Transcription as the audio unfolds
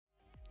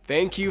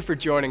Thank you for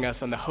joining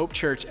us on the Hope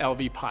Church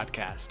LV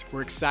podcast.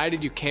 We're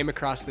excited you came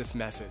across this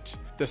message.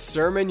 The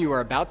sermon you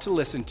are about to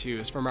listen to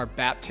is from our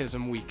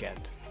baptism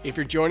weekend. If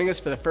you're joining us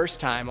for the first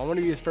time, I want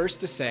to be the first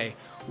to say,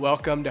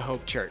 welcome to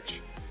Hope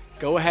Church.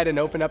 Go ahead and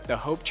open up the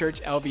Hope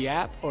Church LV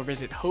app or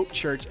visit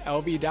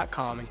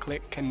hopechurchlv.com and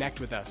click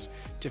Connect with Us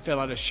to fill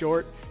out a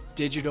short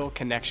digital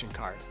connection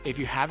card. If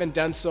you haven't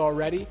done so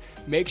already,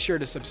 make sure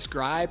to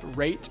subscribe,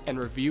 rate, and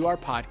review our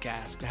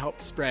podcast to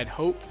help spread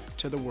hope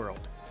to the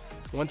world.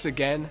 Once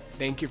again,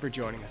 thank you for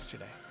joining us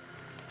today.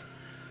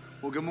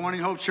 Well, good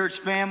morning, Hope Church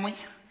family.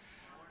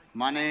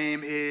 My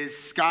name is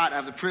Scott. I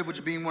have the privilege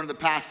of being one of the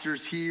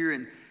pastors here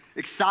and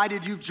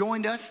excited you've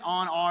joined us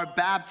on our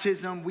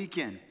baptism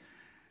weekend.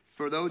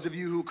 For those of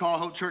you who call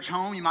Hope Church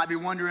home, you might be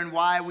wondering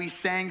why we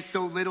sang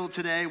so little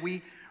today.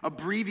 We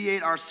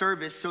abbreviate our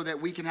service so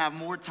that we can have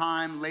more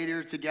time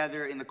later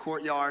together in the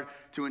courtyard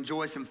to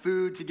enjoy some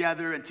food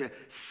together and to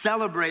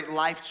celebrate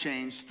life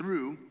change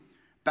through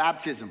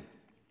baptism.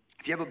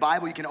 If you have a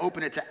Bible, you can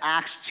open it to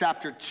Acts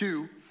chapter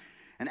 2.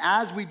 And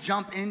as we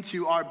jump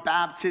into our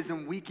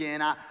baptism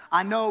weekend,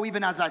 I know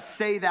even as I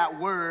say that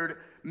word,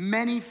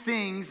 many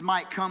things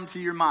might come to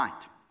your mind.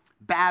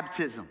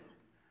 Baptism.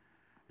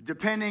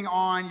 Depending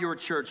on your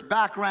church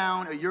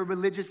background or your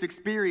religious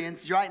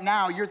experience, right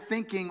now you're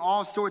thinking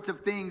all sorts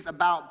of things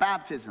about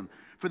baptism.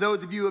 For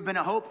those of you who have been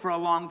at Hope for a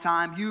long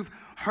time, you've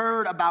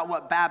heard about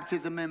what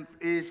baptism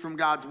is from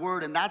God's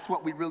word, and that's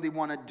what we really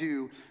want to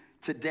do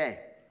today.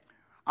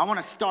 I want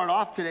to start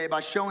off today by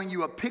showing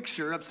you a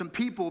picture of some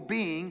people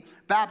being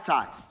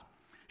baptized.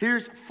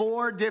 Here's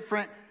 4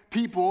 different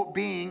people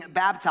being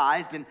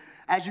baptized, and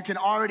as you can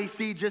already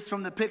see just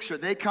from the picture,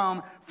 they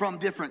come from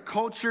different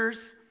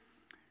cultures.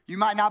 You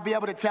might not be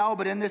able to tell,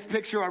 but in this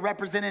picture are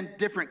representing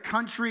different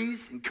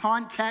countries and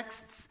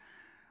contexts,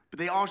 but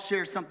they all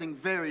share something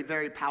very,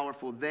 very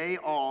powerful. They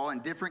all,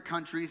 in different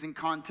countries and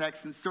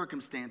contexts and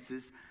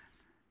circumstances,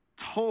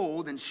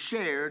 told and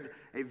shared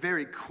a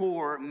very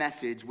core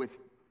message with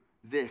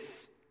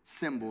this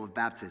symbol of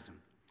baptism.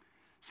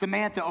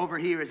 Samantha over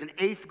here is an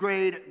 8th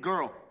grade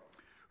girl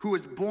who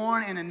was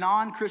born in a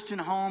non-Christian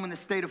home in the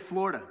state of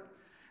Florida.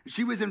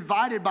 She was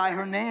invited by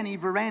her nanny,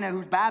 Verena,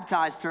 who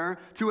baptized her,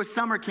 to a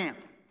summer camp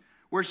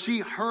where she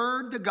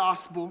heard the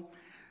gospel,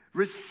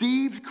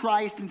 received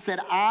Christ, and said,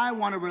 I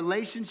want a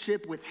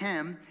relationship with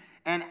him,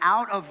 and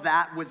out of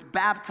that was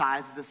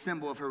baptized as a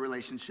symbol of her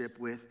relationship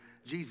with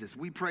Jesus.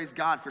 We praise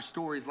God for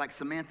stories like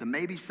Samantha.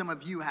 Maybe some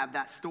of you have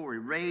that story.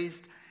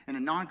 Raised in a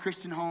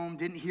non-Christian home,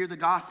 didn't hear the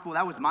gospel.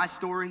 That was my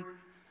story.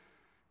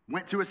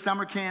 Went to a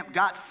summer camp,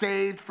 got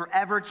saved,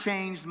 forever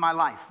changed my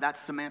life. That's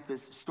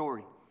Samantha's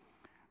story.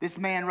 This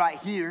man right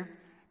here,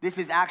 this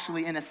is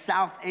actually in a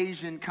South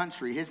Asian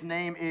country. His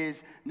name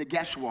is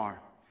Nageshwar.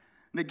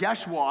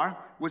 Nageshwar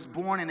was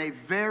born in a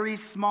very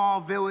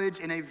small village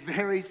in a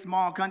very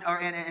small country, or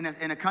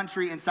in a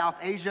country in South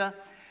Asia.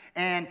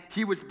 And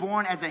he was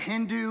born as a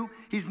Hindu.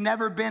 He's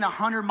never been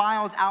 100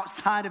 miles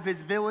outside of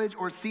his village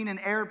or seen an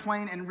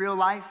airplane in real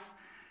life.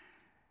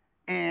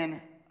 And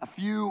a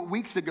few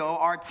weeks ago,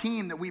 our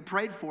team that we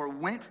prayed for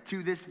went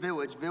to this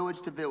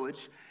village to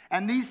village.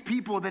 And these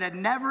people that had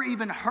never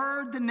even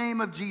heard the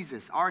name of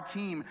Jesus, our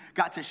team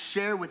got to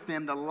share with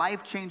them the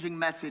life-changing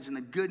message and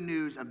the good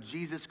news of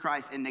Jesus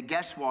Christ. And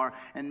Nageshwar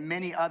and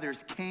many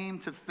others came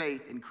to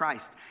faith in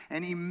Christ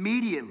and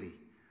immediately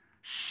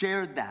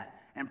shared that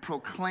and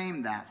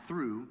proclaim that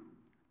through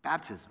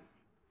baptism.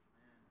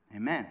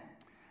 Amen.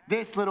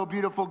 This little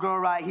beautiful girl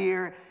right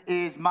here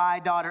is my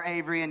daughter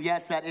Avery, and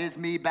yes, that is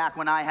me back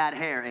when I had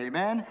hair.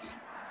 Amen.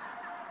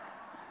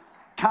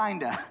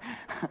 Kinda.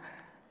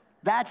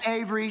 That's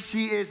Avery.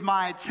 She is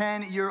my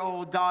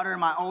 10-year-old daughter,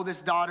 my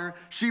oldest daughter.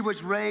 She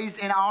was raised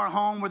in our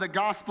home where the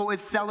gospel is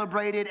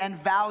celebrated and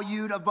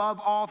valued above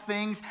all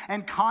things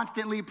and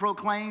constantly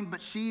proclaimed,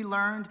 but she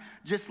learned,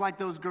 just like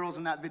those girls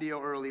in that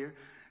video earlier,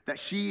 that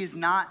she is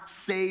not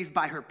saved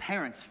by her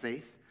parents'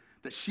 faith,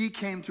 that she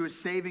came to a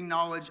saving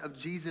knowledge of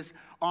Jesus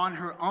on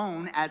her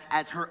own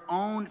as her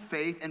own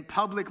faith, and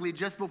publicly,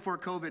 just before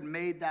COVID,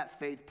 made that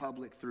faith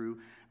public through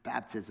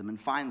baptism. And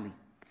finally,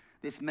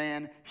 this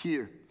man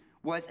here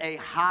was a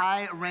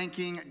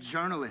high-ranking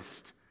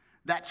journalist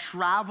that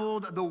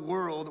traveled the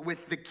world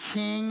with the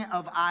king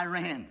of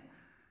Iran.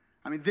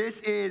 I mean, this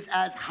is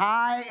as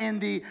high in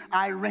the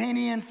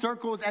Iranian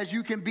circles as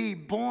you can be,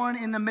 born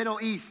in the Middle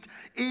East,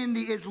 in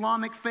the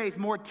Islamic faith.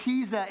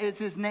 Morteza is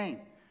his name.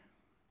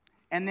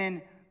 And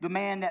then the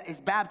man that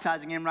is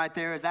baptizing him right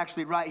there is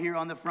actually right here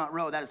on the front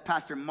row. That is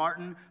Pastor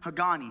Martin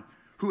Haghani,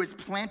 who has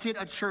planted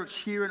a church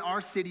here in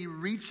our city,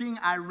 reaching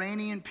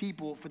Iranian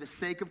people for the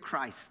sake of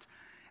Christ.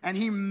 And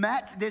he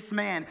met this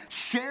man,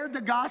 shared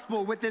the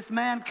gospel with this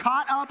man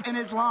caught up in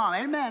Islam.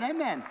 Amen,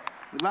 amen.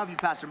 We love you,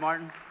 Pastor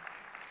Martin.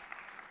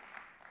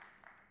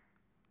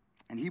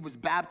 And he was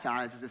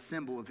baptized as a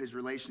symbol of his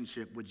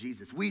relationship with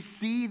Jesus. We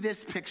see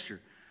this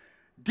picture.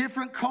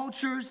 Different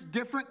cultures,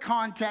 different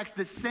contexts,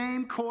 the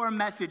same core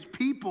message.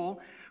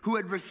 People who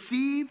had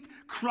received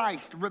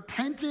Christ,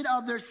 repented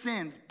of their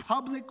sins,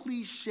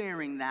 publicly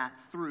sharing that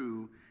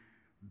through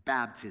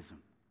baptism.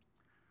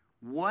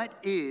 What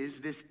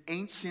is this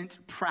ancient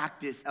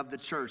practice of the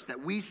church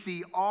that we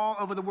see all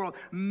over the world?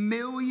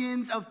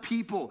 Millions of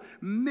people,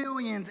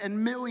 millions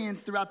and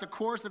millions throughout the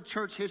course of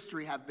church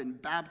history have been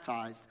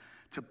baptized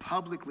to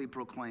publicly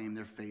proclaim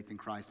their faith in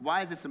Christ.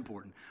 Why is this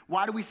important?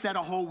 Why do we set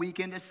a whole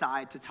weekend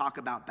aside to talk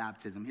about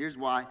baptism? Here's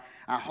why.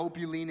 I hope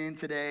you lean in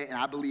today, and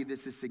I believe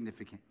this is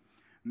significant.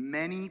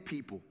 Many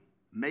people,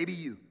 maybe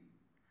you,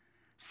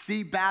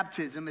 see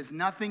baptism as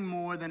nothing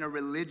more than a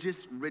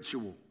religious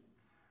ritual,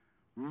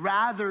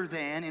 rather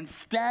than,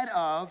 instead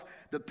of,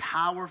 the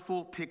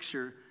powerful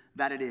picture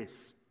that it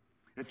is.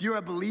 If you're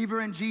a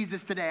believer in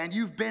Jesus today and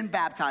you've been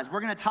baptized, we're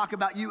going to talk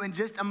about you in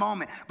just a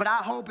moment. But I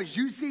hope as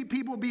you see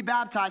people be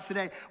baptized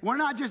today, we're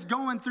not just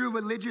going through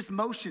religious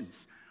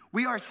motions.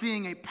 We are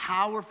seeing a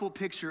powerful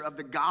picture of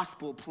the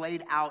gospel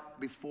played out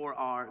before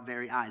our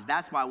very eyes.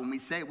 That's why when we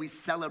say we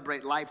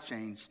celebrate life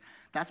change,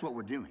 that's what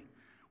we're doing.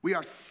 We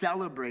are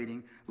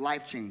celebrating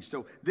life change.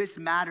 So this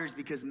matters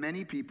because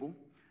many people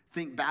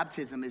think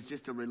baptism is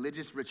just a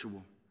religious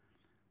ritual.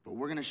 But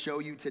we're going to show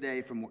you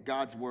today from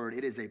God's word,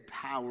 it is a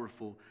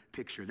powerful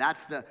picture.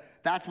 That's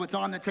what's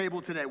on the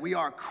table today. We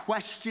are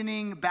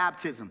questioning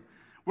baptism.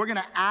 We're going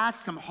to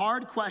ask some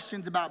hard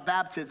questions about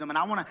baptism, and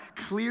I want to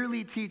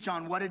clearly teach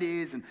on what it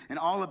is and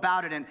all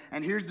about it.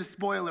 And here's the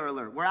spoiler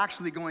alert. We're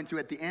actually going to,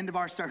 at the end of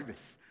our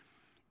service,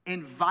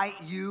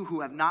 invite you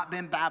who have not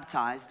been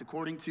baptized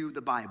according to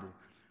the Bible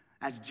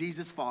as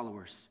Jesus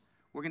followers.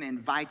 We're going to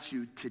invite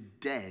you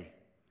today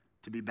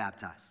to be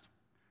baptized.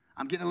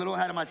 I'm getting a little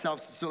ahead of myself,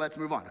 so let's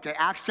move on. Okay,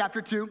 Acts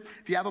chapter 2.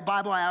 If you have a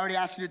Bible, I already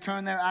asked you to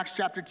turn there. Acts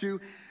chapter 2.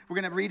 We're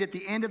going to read at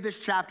the end of this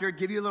chapter,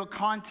 give you a little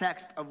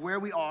context of where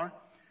we are.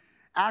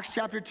 Acts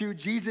chapter 2,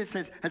 Jesus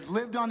has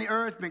lived on the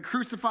earth, been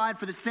crucified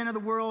for the sin of the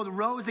world,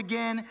 rose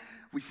again.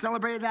 We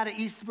celebrated that at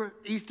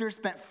Easter,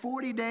 spent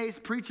 40 days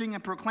preaching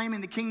and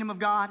proclaiming the kingdom of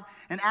God.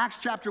 In Acts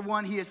chapter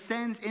 1, he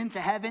ascends into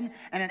heaven.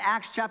 And in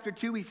Acts chapter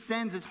 2, he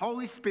sends his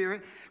Holy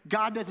Spirit.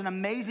 God does an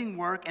amazing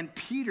work. And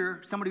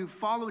Peter, somebody who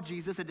followed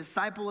Jesus, a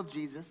disciple of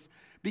Jesus,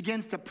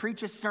 begins to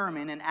preach a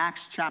sermon in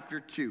Acts chapter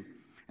 2.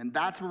 And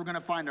that's where we're going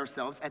to find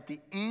ourselves at the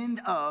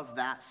end of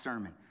that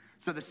sermon.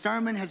 So the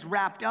sermon has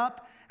wrapped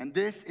up. And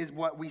this is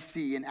what we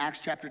see in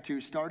Acts chapter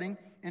 2, starting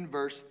in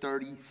verse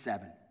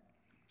 37.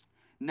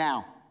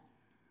 Now,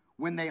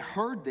 when they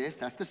heard this,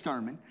 that's the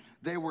sermon,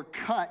 they were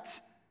cut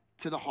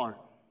to the heart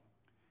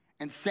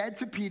and said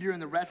to Peter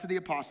and the rest of the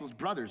apostles,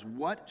 brothers,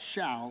 what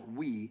shall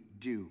we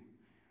do?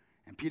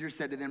 And Peter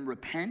said to them,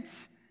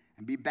 repent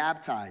and be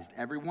baptized,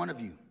 every one of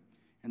you,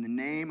 in the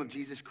name of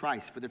Jesus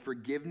Christ for the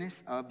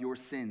forgiveness of your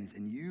sins,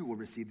 and you will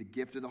receive the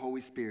gift of the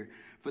Holy Spirit.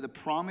 For the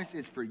promise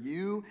is for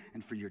you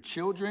and for your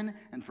children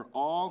and for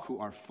all who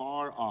are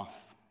far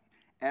off,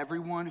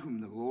 everyone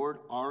whom the Lord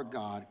our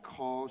God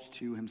calls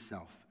to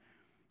himself.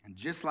 And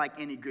just like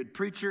any good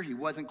preacher, he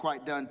wasn't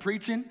quite done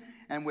preaching,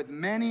 and with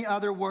many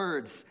other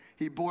words,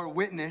 he bore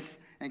witness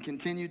and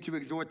continued to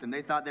exhort them.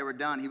 They thought they were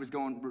done. He was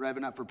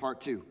revving up for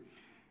part 2.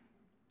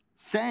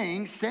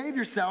 Saying, save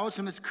yourselves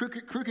from this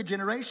crooked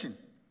generation.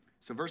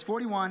 So verse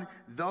 41,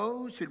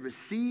 those who had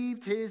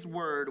received his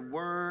word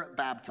were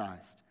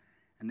baptized,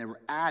 and there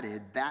were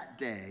added that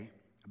day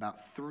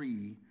about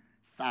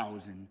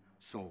 3,000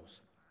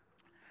 souls.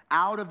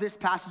 Out of this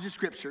passage of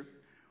scripture,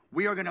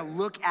 we are going to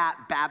look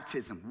at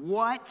baptism.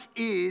 What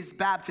is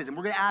baptism?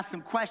 We're going to ask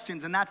some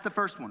questions, and that's the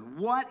first one.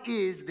 What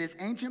is this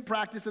ancient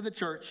practice of the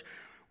church?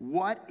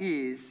 What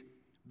is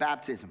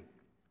baptism?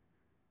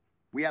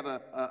 We have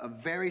a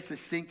very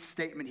succinct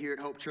statement here at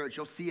Hope Church.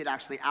 You'll see it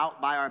actually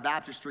out by our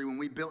baptistry. When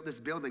we built this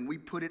building, we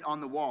put it on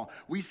the wall.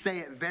 We say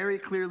it very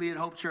clearly at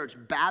Hope Church.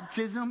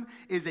 Baptism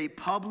is a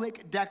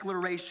public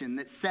declaration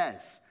that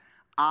says,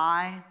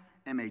 I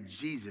am a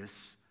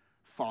Jesus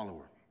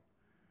follower.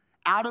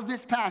 Out of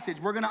this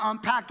passage, we're going to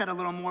unpack that a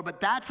little more, but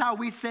that's how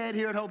we say it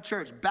here at Hope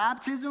Church.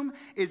 Baptism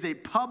is a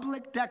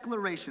public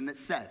declaration that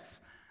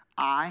says,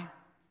 I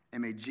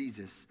am a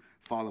Jesus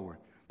follower.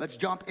 Let's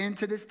jump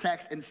into this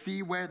text and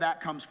see where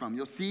that comes from.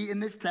 You'll see in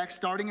this text,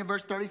 starting in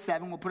verse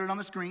 37, we'll put it on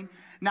the screen.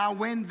 Now,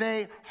 when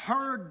they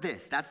heard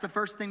this, that's the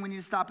first thing we need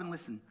to stop and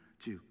listen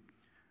to.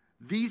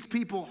 These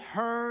people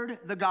heard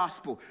the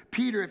gospel.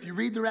 Peter, if you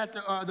read the rest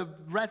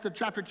of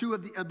chapter 2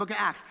 of the book of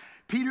Acts,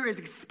 Peter is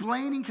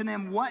explaining to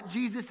them what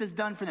Jesus has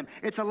done for them.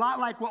 It's a lot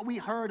like what we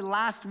heard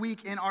last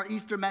week in our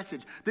Easter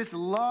message. This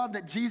love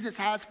that Jesus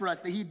has for us,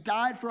 that he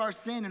died for our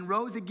sin and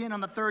rose again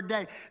on the third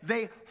day.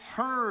 They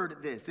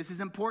heard this. This is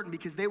important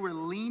because they were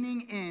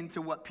leaning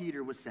into what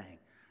Peter was saying.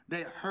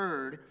 They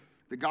heard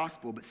the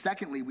gospel. But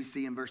secondly, we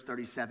see in verse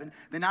 37,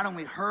 they not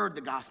only heard the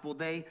gospel,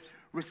 they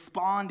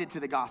responded to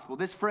the gospel.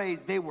 This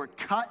phrase, they were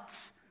cut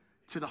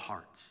to the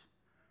heart.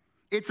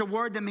 It's a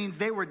word that means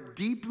they were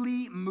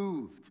deeply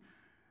moved.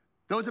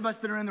 Those of us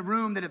that are in the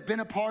room that have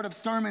been a part of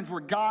sermons where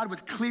God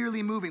was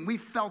clearly moving, we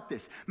felt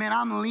this. Man,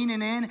 I'm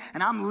leaning in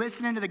and I'm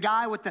listening to the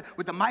guy with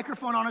the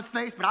microphone on his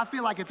face, but I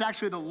feel like it's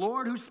actually the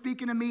Lord who's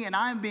speaking to me and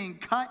I'm being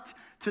cut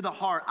to the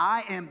heart.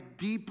 I am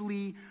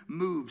deeply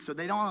moved. So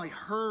they not only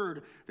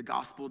heard the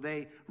gospel,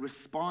 they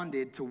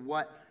responded to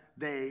what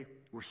they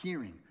were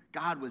hearing.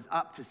 God was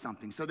up to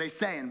something. So they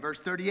say in verse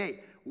 38,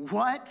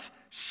 what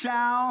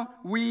shall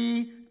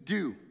we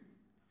do?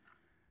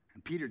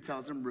 And Peter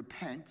tells them,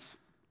 repent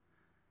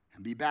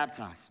and be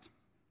baptized.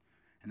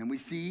 And then we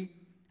see,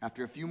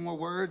 after a few more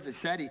words, it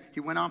said he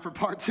went on for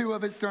part 2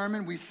 of his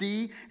sermon. We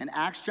see in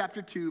Acts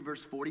chapter 2,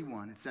 verse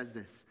 41, it says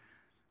this,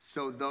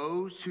 so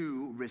those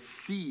who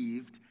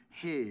received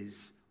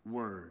his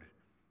word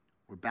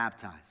were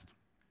baptized.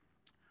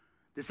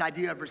 This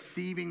idea of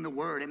receiving the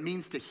word, it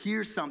means to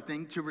hear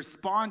something, to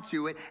respond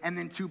to it, and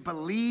then to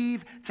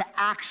believe, to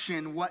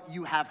action what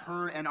you have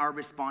heard and are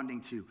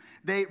responding to.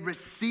 They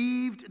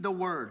received the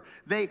word.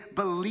 They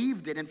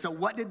believed it. And so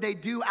what did they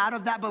do out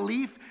of that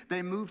belief?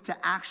 They moved to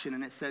action,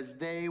 and it says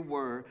they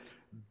were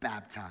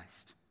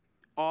baptized.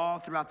 All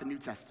throughout the New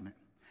Testament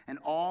and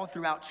all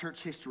throughout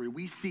church history,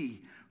 we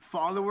see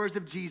followers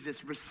of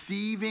Jesus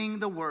receiving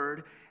the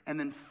word and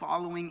then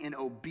following in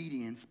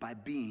obedience by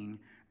being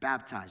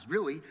baptized.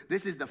 Really,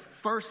 this is the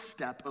first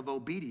step of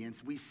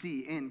obedience we see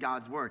in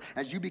God's word.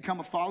 As you become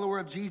a follower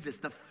of Jesus,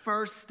 the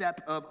first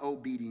step of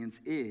obedience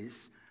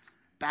is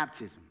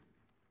baptism.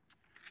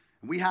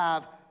 We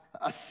have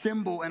a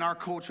symbol in our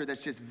culture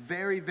that's just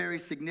very, very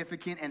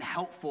significant and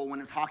helpful when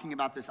we're talking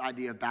about this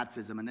idea of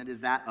baptism, and it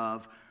is that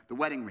of the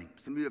wedding ring.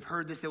 Some of you have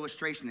heard this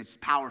illustration. It's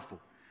powerful.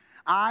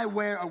 I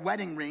wear a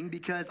wedding ring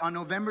because on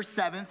November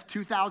 7th,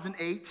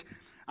 2008,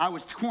 I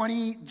was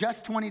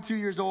just 22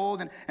 years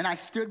old, and I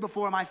stood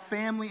before my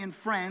family and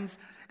friends,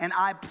 and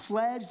I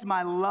pledged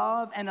my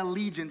love and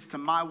allegiance to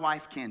my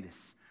wife,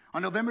 Candace.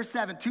 On November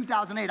 7th,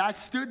 2008, I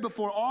stood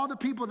before all the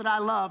people that I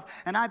love,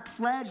 and I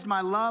pledged my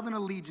love and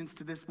allegiance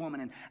to this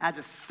woman. And as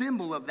a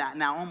symbol of that,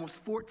 now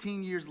almost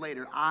 14 years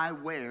later, I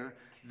wear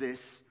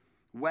this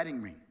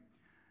wedding ring.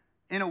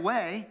 In a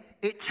way,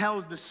 it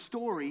tells the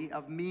story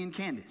of me and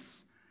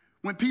Candace.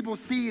 When people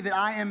see that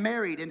I am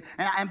married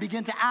and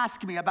begin to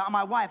ask me about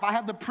my wife, I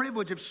have the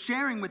privilege of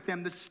sharing with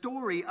them the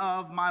story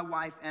of my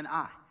wife and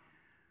I.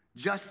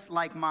 Just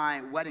like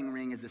my wedding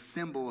ring is a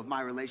symbol of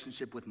my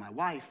relationship with my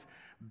wife,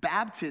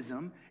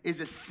 baptism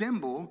is a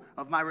symbol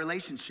of my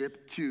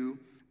relationship to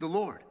the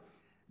Lord.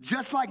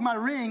 Just like my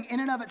ring,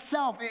 in and of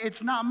itself,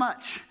 it's not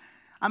much.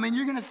 I mean,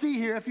 you're going to see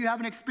here, if you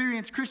haven't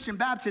experienced Christian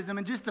baptism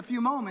in just a few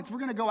moments, we're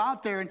going to go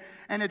out there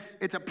and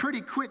it's a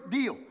pretty quick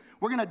deal.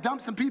 We're going to dump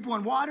some people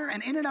in water,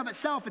 and in and of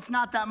itself, it's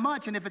not that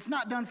much. And if it's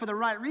not done for the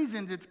right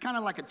reasons, it's kind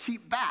of like a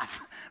cheap bath.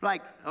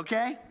 Like,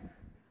 okay?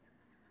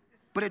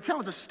 But it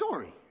tells a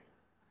story.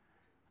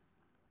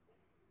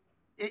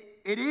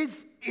 It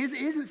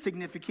isn't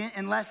significant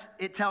unless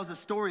it tells a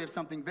story of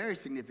something very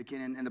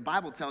significant, and the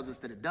Bible tells us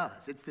that it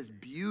does. It's this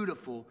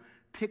beautiful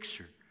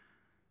picture.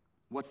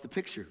 What's the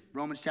picture?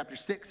 Romans chapter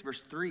 6,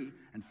 verse 3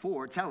 and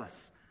 4 tell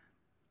us.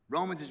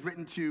 Romans is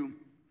written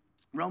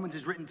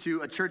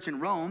to a church in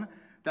Rome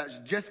that's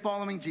just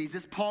following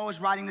Jesus. Paul is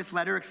writing this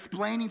letter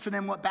explaining to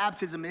them what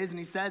baptism is, and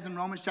he says in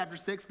Romans chapter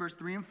 6, verse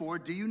 3 and 4,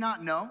 do you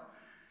not know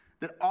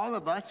that all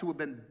of us who have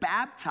been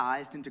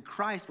baptized into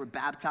Christ were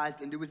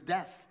baptized into his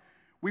death?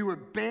 We were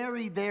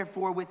buried,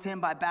 therefore, with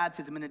him by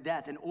baptism into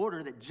death, in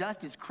order that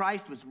just as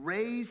Christ was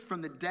raised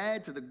from the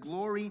dead to the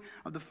glory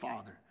of the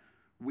Father,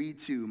 we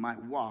too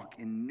might walk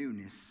in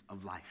newness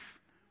of life.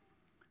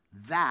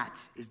 That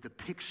is the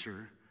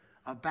picture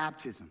of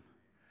baptism.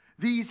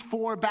 These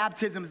 4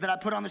 baptisms that I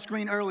put on the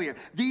screen earlier,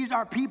 these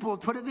are people,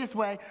 put it this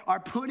way, are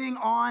putting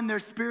on their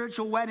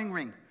spiritual wedding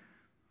ring.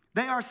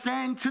 They are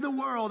saying to the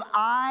world,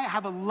 I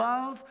have a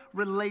love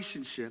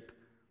relationship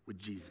with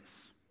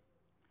Jesus.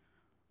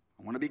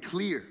 I want to be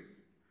clear.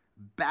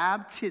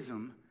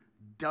 Baptism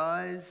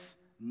does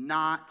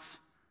not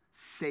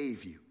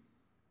save you.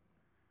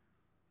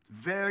 It's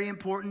very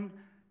important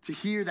to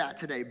hear that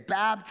today.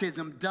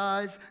 Baptism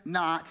does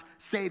not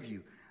save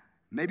you.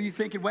 Maybe you're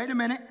thinking, wait a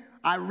minute,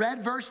 I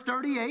read verse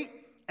 38,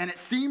 and it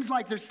seems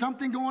like there's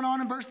something going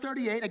on in verse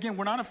 38. Again,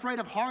 we're not afraid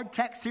of hard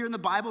text here in the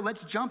Bible.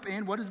 Let's jump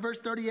in. What does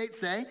verse 38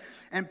 say?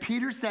 And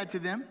Peter said to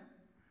them,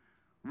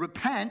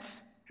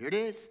 repent, here it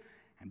is,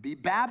 and be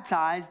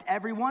baptized,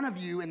 every one of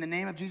you, in the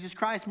name of Jesus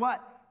Christ.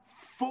 What?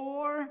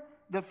 For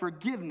the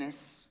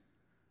forgiveness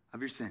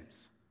of your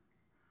sins.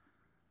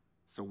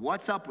 So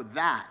what's up with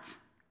that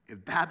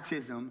if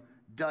baptism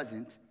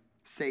doesn't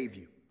save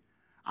you?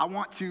 I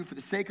want to, for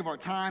the sake of our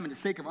time and the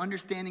sake of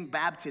understanding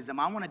baptism,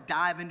 I want to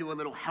dive into a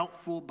little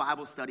helpful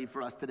Bible study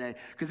for us today.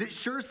 Because it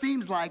sure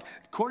seems like,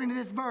 according to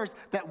this verse,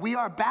 that we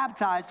are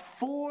baptized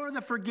for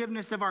the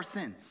forgiveness of our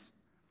sins.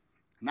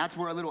 And that's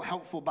where a little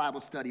helpful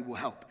Bible study will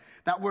help.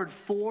 That word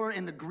for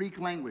in the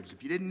Greek language.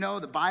 If you didn't know,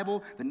 the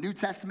Bible, the New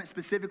Testament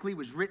specifically,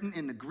 was written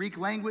in the Greek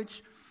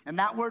language. And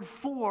that word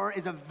for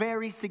is a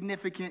very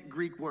significant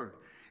Greek word.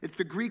 It's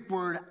the Greek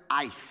word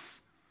eis.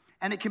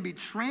 And it can be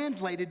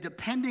translated,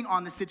 depending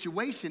on the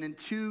situation, in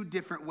 2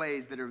 different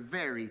ways that are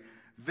very,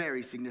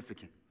 very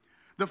significant.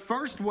 The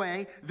first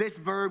way this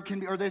verb can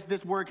be, or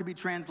this word can be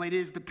translated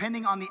is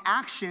depending on the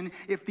action,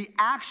 if the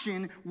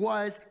action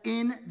was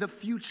in the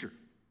future.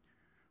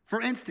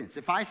 For instance,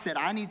 if I said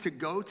I need to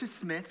go to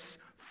Smith's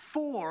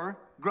for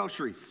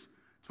groceries,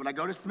 that's what I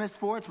go to Smith's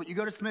for. It's what you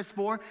go to Smith's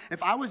for.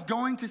 If I was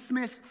going to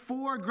Smith's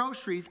for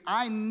groceries,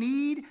 I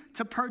need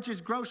to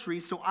purchase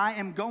groceries, so I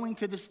am going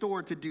to the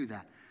store to do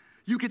that.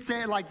 You could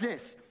say it like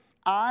this.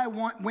 I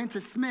went to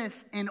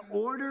Smith's in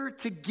order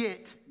to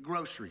get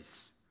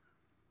groceries.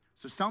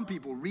 So some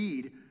people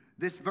read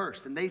this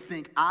verse and they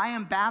think, I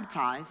am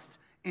baptized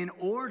in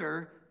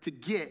order to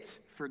get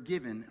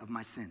forgiven of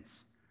my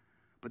sins.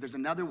 But there's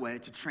another way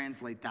to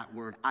translate that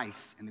word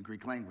eis in the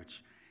Greek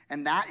language.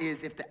 And that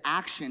is if the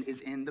action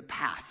is in the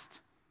past.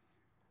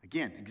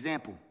 Again,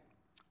 example.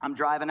 I'm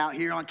driving out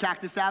here on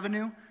Cactus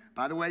Avenue.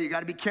 By the way, you got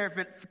to be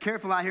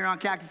careful out here on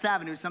Cactus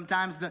Avenue.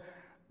 Sometimes the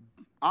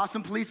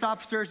awesome police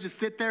officers just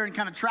sit there and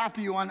kind of trap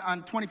you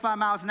on 25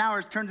 miles an hour.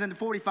 It turns into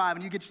 45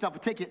 and you get yourself a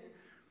ticket.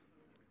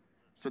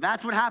 So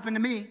that's what happened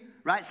to me,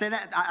 right? Say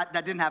that.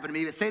 That didn't happen to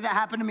me, but say that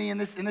happened to me in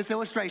this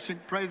illustration.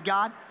 Praise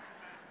God.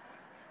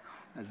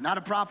 That's not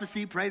a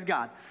prophecy. Praise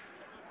God.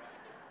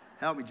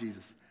 Help me,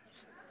 Jesus.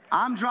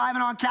 I'm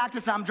driving on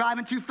Cactus. I'm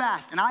driving too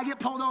fast, and I get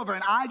pulled over,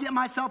 and I get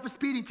myself a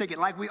speeding ticket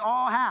like we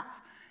all have.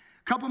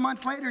 A couple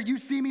months later, you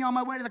see me on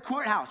my way to the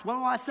courthouse. What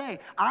do I say?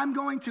 I'm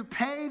going to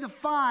pay the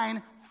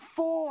fine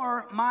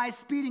for my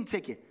speeding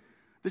ticket.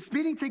 The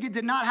speeding ticket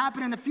did not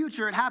happen in the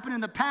future. It happened in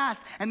the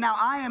past, and now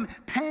I am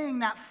paying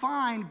that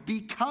fine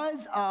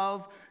because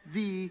of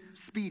the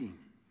speeding.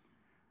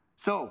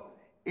 So,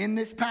 in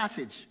this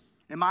passage,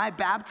 am I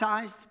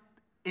baptized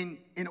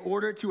in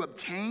order to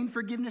obtain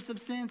forgiveness of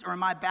sins, or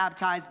am I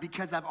baptized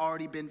because I've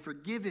already been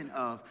forgiven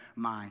of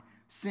my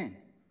sin?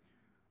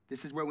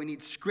 This is where we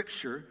need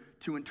Scripture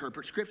to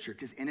interpret Scripture,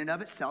 because in and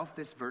of itself,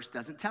 this verse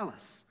doesn't tell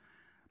us.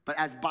 But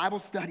as Bible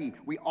study,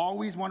 we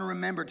always want to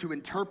remember to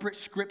interpret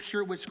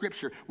Scripture with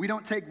Scripture. We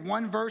don't take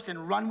one verse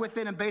and run with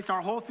it and base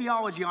our whole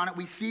theology on it.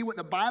 We see what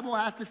the Bible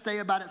has to say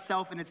about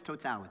itself in its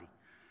totality.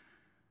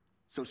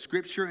 So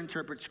Scripture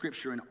interprets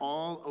Scripture, and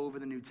all over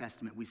the New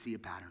Testament, we see a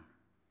pattern.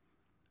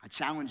 I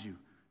challenge you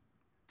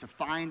to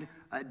find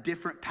a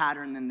different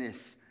pattern than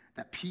this,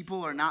 that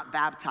people are not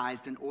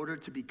baptized in order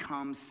to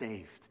become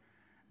saved.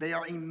 They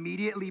are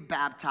immediately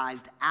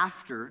baptized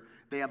after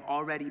they have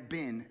already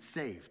been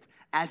saved,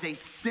 as a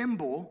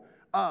symbol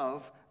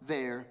of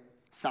their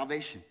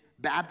salvation.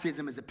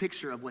 Baptism is a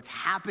picture of what's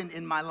happened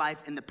in my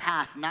life in the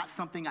past, not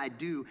something I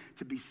do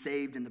to be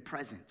saved in the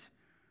present.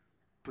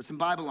 Put some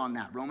Bible on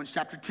that. Romans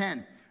chapter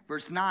 10,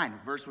 verse 9,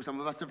 a verse where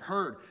some of us have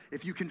heard.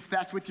 If you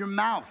confess with your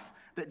mouth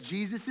that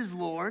Jesus is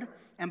Lord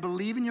and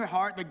believe in your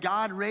heart that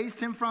God raised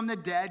him from the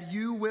dead,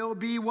 you will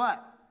be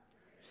what?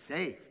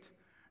 Saved.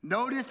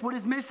 Notice what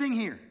is missing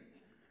here.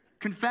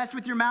 Confess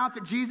with your mouth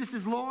that Jesus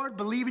is Lord,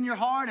 believe in your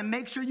heart, and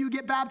make sure you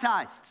get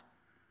baptized.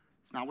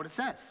 It's not what it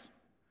says.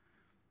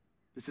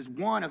 This is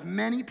one of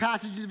many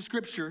passages of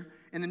Scripture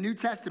in the New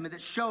Testament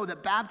that show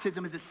that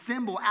baptism is a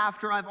symbol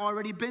after I've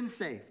already been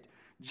saved.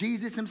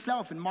 Jesus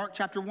himself in Mark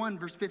chapter 1,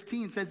 verse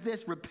 15 says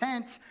this,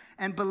 repent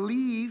and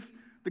believe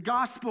the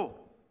gospel.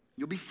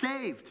 You'll be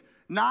saved.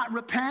 Not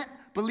repent,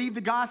 believe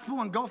the gospel,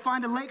 and go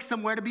find a lake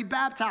somewhere to be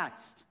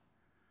baptized.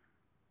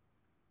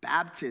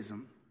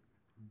 Baptism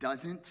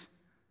doesn't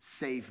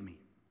save me.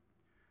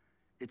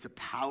 It's a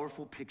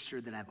powerful picture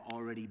that I've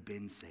already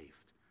been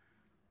saved.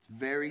 It's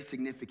very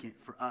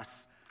significant for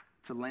us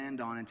to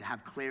land on and to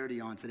have clarity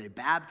on today.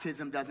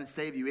 Baptism doesn't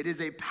save you. It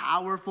is a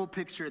powerful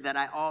picture that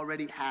I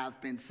already have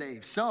been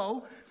saved.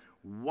 So,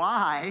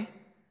 why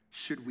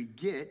should we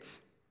get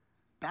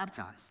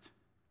baptized?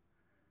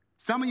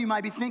 Some of you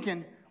might be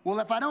thinking, well,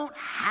 if I don't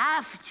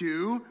have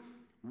to,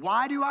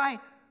 why do I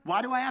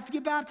have to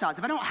get baptized?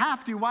 If I don't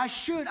have to, why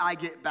should I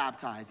get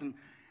baptized? And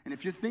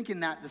if you're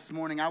thinking that this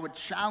morning, I would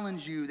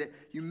challenge you that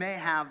you may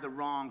have the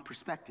wrong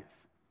perspective.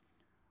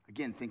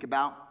 Again, think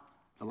about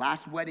the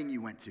last wedding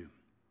you went to.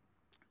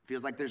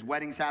 Feels like there's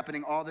weddings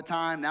happening all the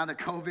time. Now that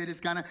COVID is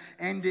kind of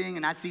ending,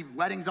 and I see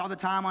weddings all the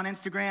time on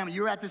Instagram.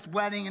 You're at this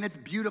wedding, and it's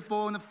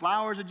beautiful, and the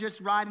flowers are just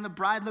right, and the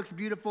bride looks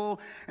beautiful,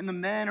 and the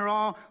men are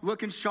all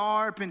looking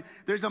sharp. And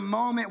there's a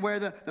moment where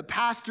the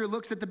pastor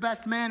looks at the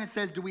best man and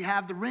says, do we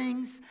have the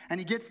rings? And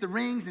he gets the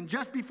rings, and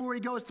just before he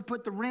goes to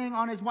put the ring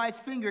on his wife's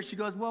finger, she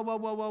goes, whoa, whoa,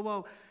 whoa, whoa,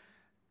 whoa.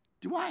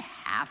 Do I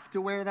have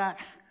to wear that?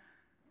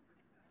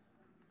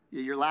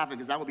 Yeah, you're laughing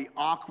because that would be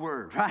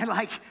awkward, right?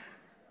 Like,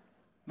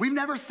 we've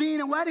never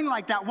seen a wedding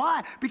like that.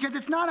 Why? Because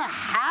it's not a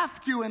have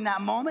to in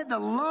that moment. The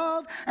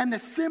love and the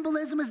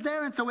symbolism is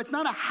there. And so it's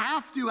not a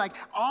have to, like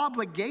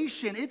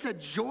obligation. It's a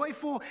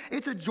joyful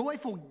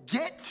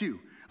get to.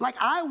 Like,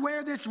 I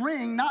wear this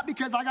ring not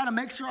because I got to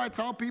make sure I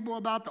tell people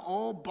about the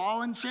old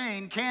ball and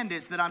chain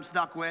Candace that I'm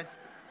stuck with.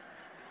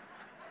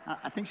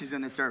 I think she's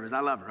in this service. I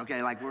love her.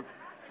 Okay, like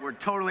we're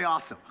totally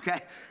awesome. Okay.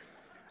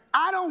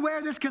 I don't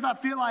wear this because I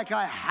feel like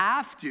I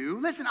have to.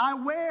 Listen, I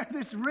wear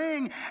this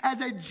ring as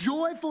a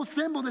joyful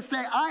symbol to say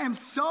I am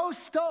so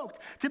stoked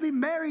to be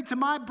married to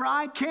my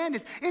bride,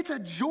 Candace. It's a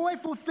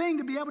joyful thing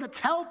to be able to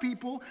tell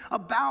people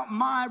about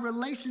my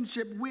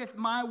relationship with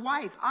my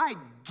wife. I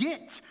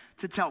get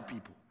to tell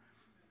people.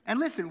 And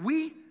listen,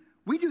 we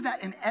do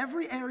that in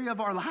every area of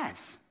our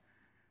lives.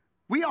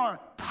 We are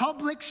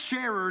public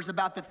sharers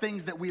about the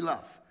things that we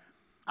love.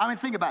 I mean,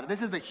 think about it.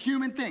 This is a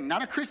human thing,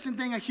 not a Christian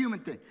thing, a human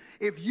thing.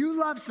 If you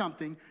love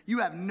something, you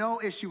have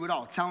no issue at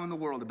all telling the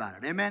world about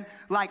it. Amen?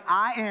 Like,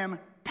 I am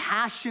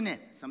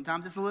passionate.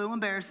 Sometimes it's a little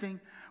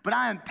embarrassing, but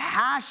I am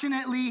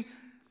passionately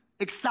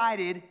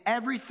excited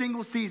every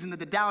single season that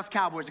the Dallas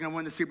Cowboys are going to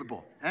win the Super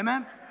Bowl.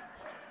 Amen?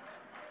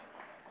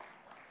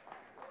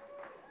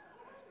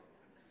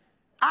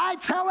 I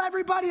tell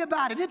everybody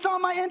about it. It's on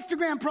my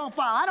Instagram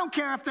profile. I don't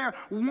care if they're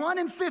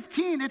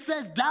 1-15. It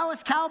says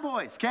Dallas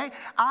Cowboys, okay?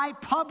 I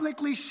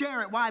publicly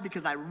share it. Why?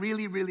 Because I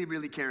really, really,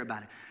 really care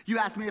about it. You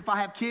ask me if I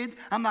have kids,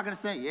 I'm not going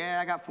to say, yeah,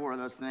 I got 4 of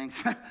those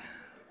things.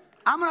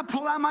 I'm going to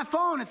pull out my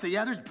phone and say,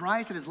 yeah, there's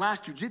Bryce at his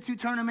last jiu-jitsu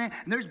tournament,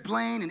 and there's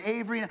Blaine and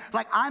Avery.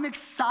 Like, I'm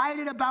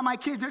excited about my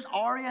kids. There's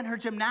Aria and her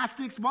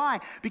gymnastics. Why?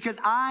 Because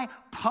I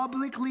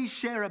publicly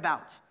share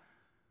about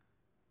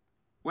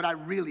what I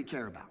really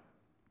care about.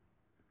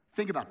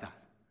 Think about that.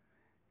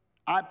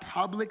 I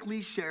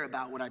publicly share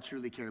about what I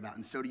truly care about,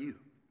 and so do you.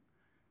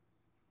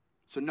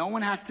 So no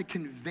one has to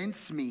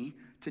convince me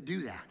to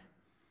do that.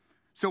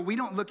 So we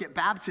don't look at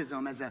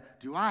baptism as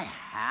do I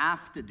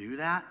have to do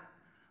that?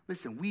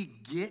 Listen, we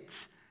get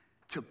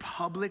to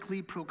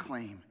publicly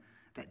proclaim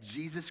that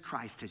Jesus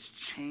Christ has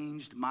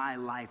changed my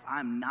life.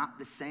 I'm not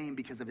the same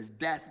because of his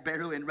death,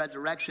 burial, and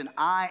resurrection.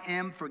 I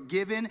am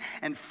forgiven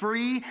and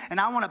free, and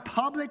I want to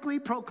publicly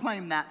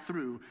proclaim that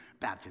through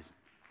baptism.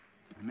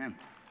 Amen.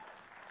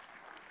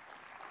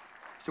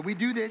 So we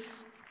do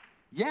this,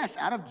 yes,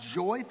 out of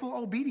joyful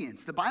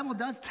obedience. The Bible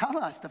does tell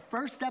us the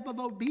first step of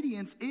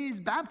obedience is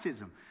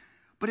baptism,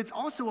 but it's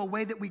also a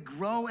way that we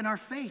grow in our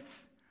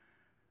faith.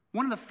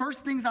 One of the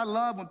first things I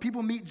love when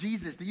people meet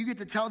Jesus that you get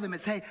to tell them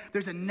is, hey,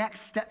 there's a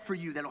next step for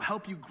you that'll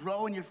help you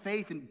grow in your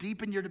faith and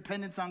deepen your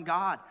dependence on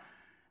God.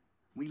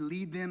 We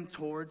lead them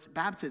towards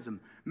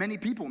baptism. Many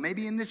people,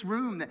 maybe in this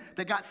room,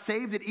 that got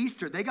saved at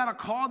Easter, they got a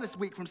call this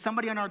week from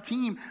somebody on our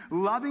team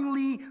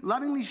lovingly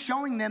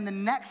showing them the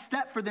next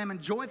step for them in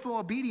joyful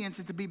obedience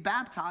is to be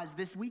baptized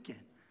this weekend.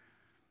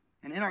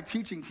 And in our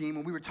teaching team,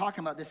 when we were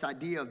talking about this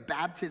idea of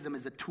baptism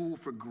as a tool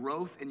for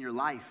growth in your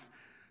life,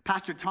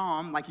 Pastor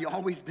Tom, like he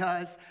always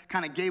does,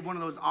 kind of gave one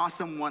of those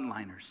awesome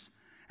one-liners.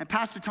 And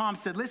Pastor Tom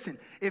said, listen,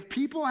 if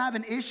people have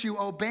an issue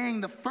obeying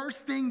the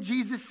first thing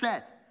Jesus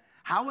said,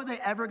 how are they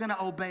ever going to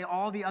obey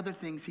all the other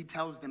things he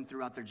tells them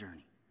throughout their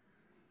journey?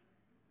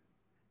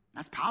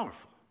 That's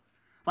powerful.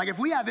 Like if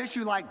we have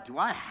issue like, do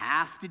I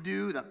have to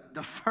do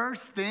the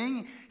first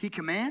thing he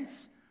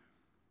commands?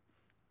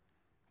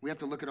 We have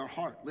to look at our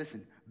heart.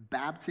 Listen,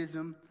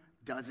 baptism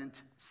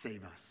doesn't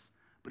save us,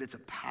 but it's a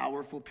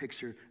powerful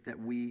picture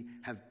that we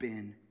have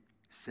been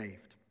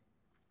saved.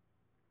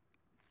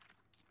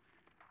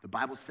 The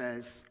Bible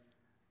says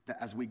that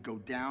as we go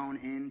down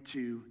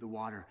into the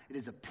water, it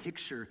is a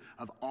picture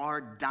of our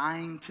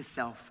dying to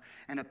self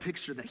and a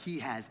picture that he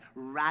has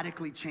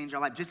radically changed our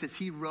life. Just as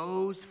he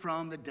rose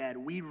from the dead,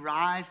 we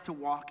rise to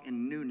walk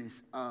in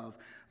newness of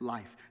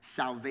life.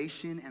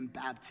 Salvation and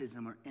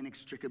baptism are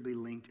inextricably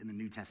linked in the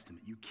New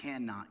Testament. You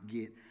cannot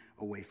get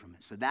away from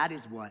it. So that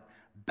is what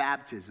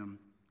baptism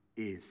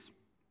is.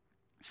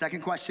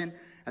 Second question,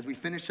 as we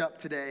finish up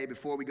today,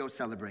 before we go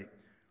celebrate,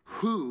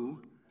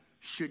 who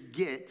should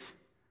get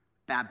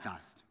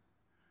baptized?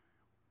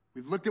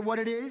 We've looked at what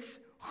it is.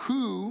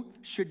 Who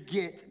should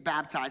get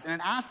baptized? And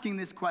in asking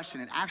this question,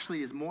 it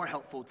actually is more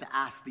helpful to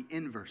ask the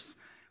inverse.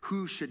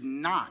 Who should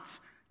not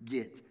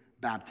get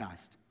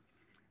baptized?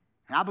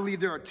 And I believe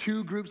there are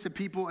 2 groups of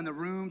people in the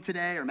room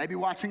today, or maybe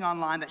watching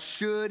online, that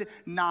should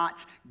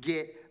not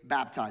get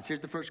baptized.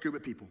 Here's the first group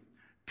of people.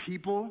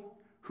 People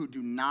who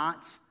do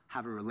not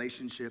have a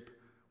relationship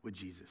with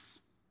Jesus.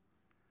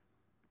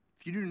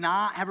 If you do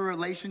not have a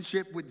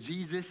relationship with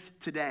Jesus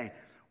today,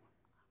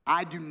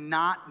 I do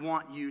not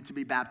want you to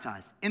be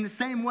baptized. In the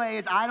same way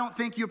as I don't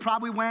think you're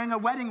probably wearing a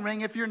wedding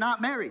ring if you're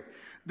not married.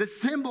 The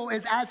symbol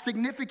is as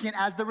significant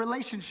as the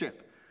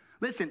relationship.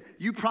 Listen,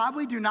 you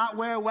probably do not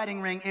wear a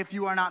wedding ring if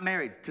you are not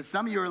married, because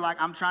some of you are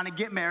like, I'm trying to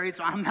get married,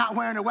 so I'm not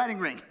wearing a wedding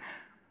ring.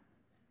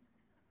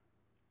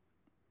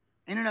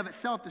 In and of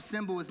itself, the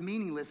symbol is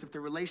meaningless if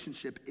the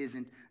relationship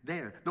isn't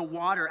there. The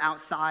water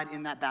outside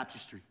in that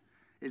baptistry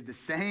is the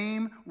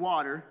same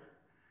water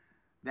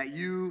that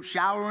you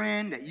shower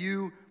in, that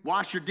you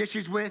wash your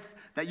dishes with,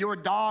 that your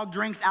dog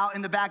drinks out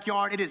in the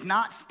backyard. It is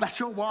not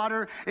special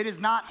water. It is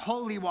not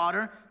holy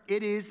water.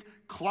 It is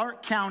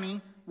Clark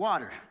County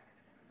water.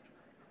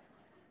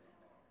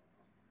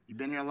 You've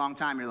been here a long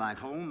time. You're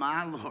like, oh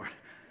my Lord.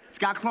 It's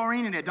got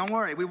chlorine in it. Don't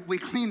worry. We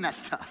clean that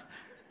stuff.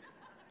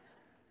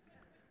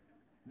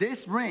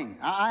 This ring,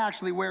 I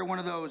actually wear one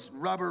of those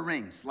rubber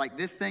rings. Like,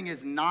 this thing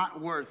is not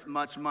worth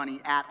much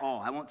money at all.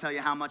 I won't tell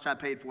you how much I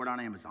paid for it on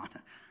Amazon.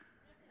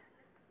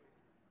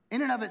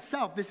 In and of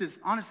itself, this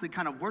is honestly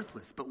kind of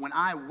worthless, but when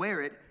I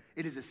wear it,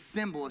 it is a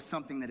symbol of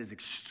something that is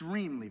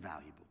extremely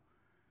valuable.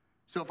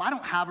 So if I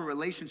don't have a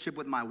relationship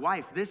with my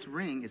wife, this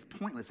ring is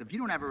pointless. If you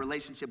don't have a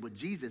relationship with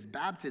Jesus,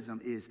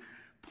 baptism is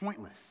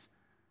pointless.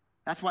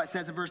 That's why it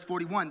says in verse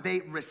 41,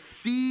 they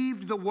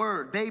received the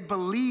word. They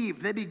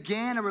believed. They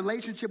began a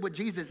relationship with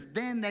Jesus.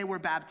 Then they were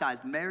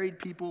baptized. Married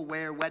people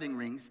wear wedding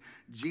rings.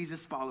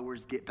 Jesus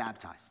followers get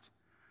baptized.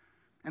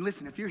 And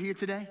listen, if you're here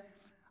today,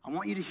 I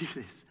want you to hear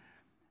this.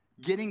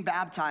 Getting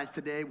baptized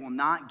today will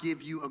not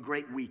give you a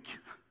great week.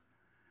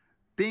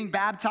 Being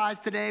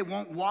baptized today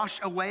won't wash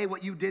away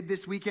what you did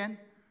this weekend.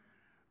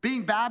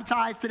 Being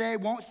baptized today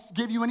won't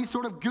give you any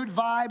sort of good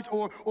vibes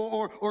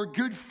or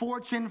good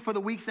fortune for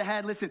the weeks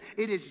ahead. Listen,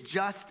 it is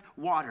just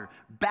water.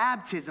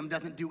 Baptism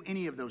doesn't do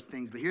any of those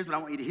things, but here's what I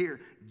want you to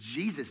hear.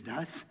 Jesus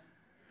does.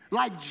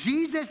 Like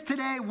Jesus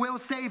today will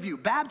save you.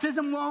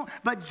 Baptism won't,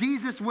 but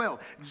Jesus will.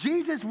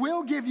 Jesus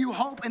will give you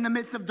hope in the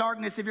midst of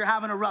darkness if you're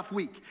having a rough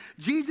week.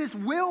 Jesus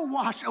will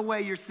wash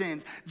away your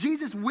sins.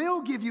 Jesus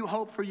will give you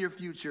hope for your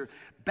future.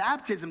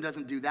 Baptism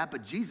doesn't do that,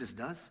 but Jesus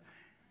does.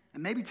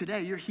 And maybe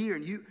today you're here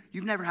and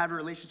you've never had a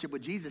relationship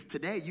with Jesus.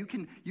 Today you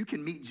can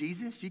meet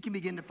Jesus. You can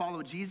begin to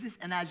follow Jesus.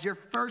 And as your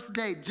first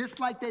day, just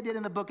like they did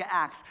in the book of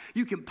Acts,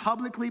 you can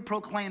publicly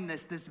proclaim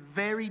this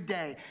very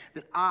day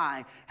that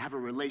I have a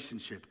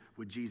relationship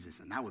with Jesus.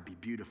 And that would be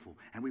beautiful.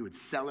 And we would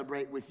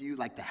celebrate with you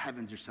like the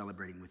heavens are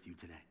celebrating with you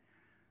today.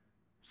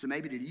 So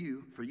maybe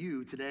for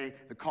you today,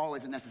 the call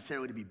isn't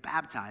necessarily to be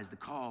baptized. The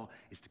call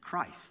is to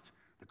Christ.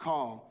 The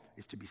call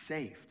is to be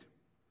saved.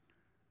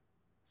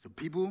 So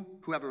people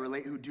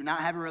who do not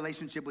have a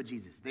relationship with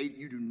Jesus,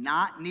 you do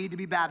not need to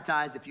be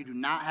baptized if you do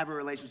not have a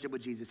relationship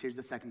with Jesus. Here's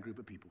the second group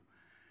of people.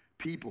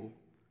 People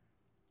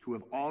who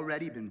have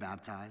already been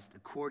baptized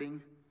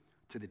according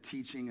to the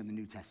teaching of the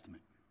New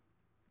Testament.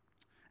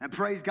 And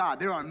praise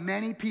God, there are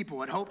many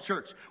people at Hope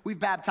Church. We've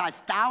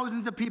baptized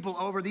thousands of people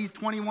over these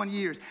 21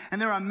 years.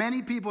 And there are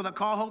many people that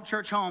call Hope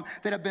Church home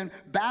that have been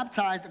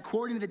baptized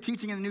according to the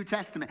teaching of the New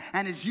Testament.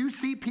 And as you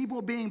see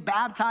people being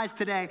baptized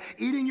today,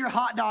 eating your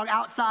hot dog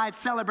outside,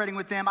 celebrating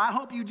with them, I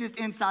hope you just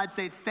inside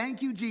say,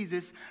 thank you,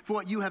 Jesus, for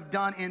what you have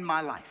done in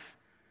my life.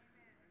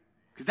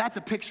 Because that's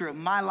a picture of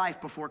my life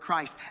before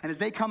Christ. And as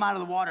they come out of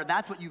the water,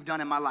 that's what you've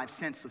done in my life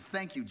since. So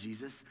thank you,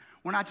 Jesus.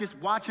 We're not just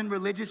watching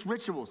religious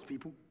rituals,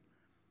 people.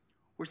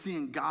 We're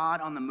seeing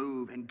God on the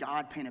move and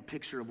God paint a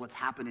picture of what's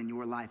happened in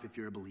your life if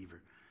you're a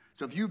believer.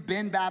 So if you've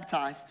been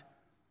baptized,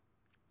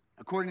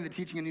 according to the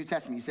teaching of the New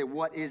Testament, you say,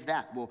 what is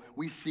that? Well,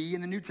 we see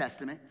in the New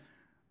Testament,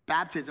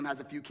 baptism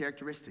has a few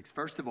characteristics.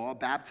 First of all,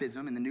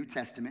 baptism in the New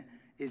Testament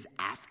is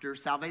after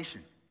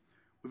salvation.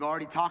 We've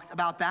already talked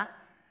about that.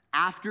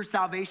 After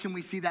salvation,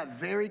 we see that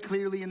very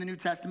clearly in the New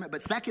Testament.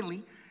 But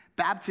secondly,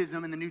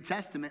 baptism in the New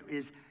Testament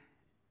is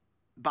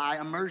by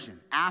immersion.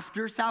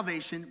 After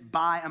salvation,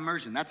 by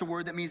immersion. That's a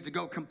word that means to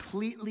go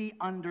completely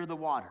under the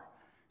water.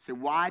 So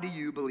why do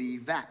you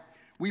believe that?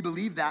 We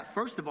believe that,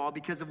 first of all,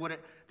 because of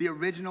the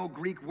original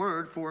Greek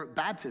word for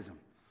baptism.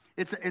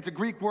 It's a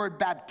Greek word,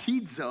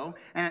 baptizo,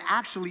 and it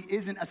actually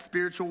isn't a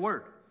spiritual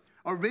word.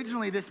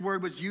 Originally, this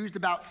word was used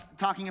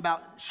talking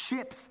about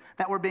ships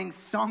that were being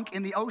sunk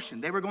in the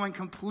ocean. They were going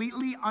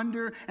completely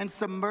under and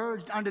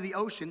submerged under the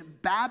ocean,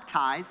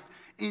 baptized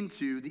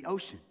into the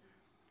ocean.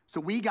 So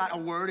we got a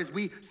word, as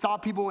we saw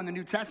people in the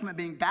New Testament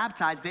being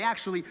baptized, they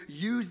actually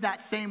used that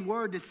same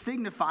word to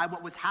signify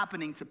what was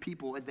happening to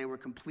people as they were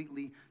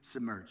completely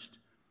submerged.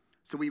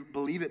 So we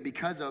believe it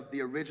because of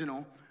the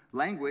original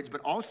language,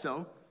 but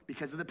also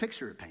because of the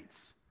picture it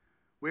paints.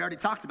 We already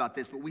talked about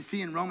this, but we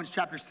see in Romans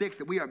chapter 6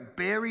 that we are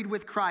buried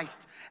with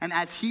Christ, and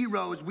as he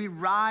rose, we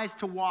rise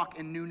to walk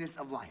in newness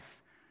of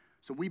life.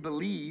 So we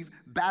believe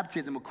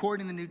baptism,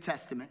 according to the New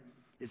Testament,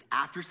 is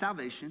after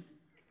salvation,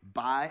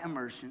 by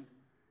immersion.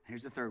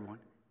 Here's the third one,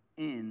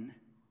 in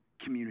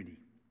community.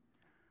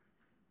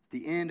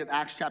 The end of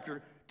Acts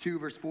chapter 2,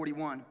 verse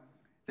 41,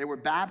 they were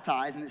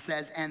baptized, and it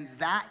says, and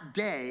that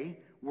day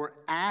were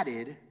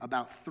added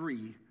about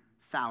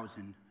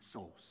 3,000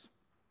 souls.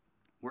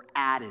 Were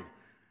added.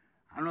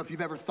 I don't know if you've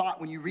ever thought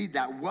when you read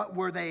that, what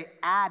were they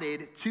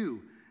added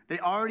to? They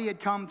already had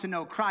come to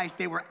know Christ.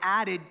 They were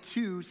added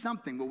to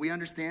something. Well, we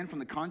understand from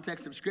the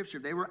context of Scripture,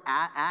 they were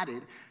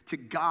added to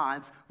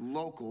God's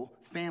local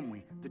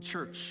family, the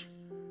church.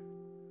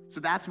 So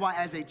that's why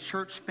as a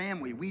church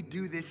family, we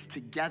do this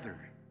together.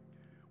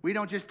 We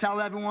don't just tell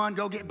everyone,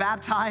 go get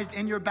baptized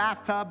in your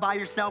bathtub by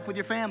yourself with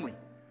your family.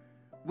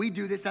 We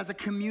do this as a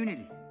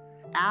community,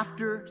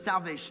 after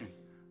salvation,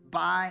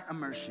 by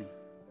immersion,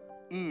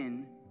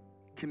 in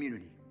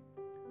community.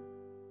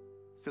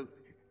 So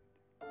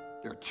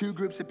there are two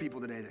groups of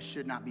people today that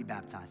should not be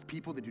baptized.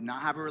 People that do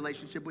not have a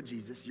relationship with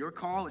Jesus. Your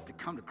call is to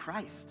come to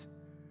Christ.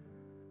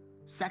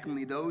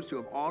 Secondly, those who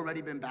have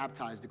already been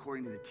baptized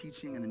according to the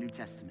teaching in the New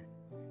Testament.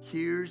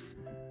 Here's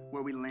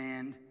where we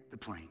land the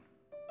plane.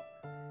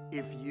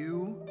 If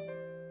you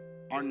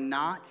are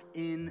not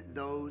in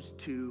those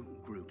two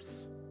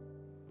groups,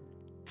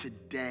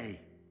 today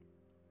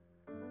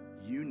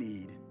you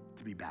need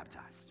to be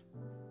baptized.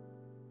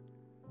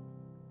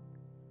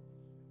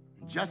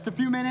 In just a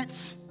few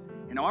minutes,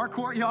 in our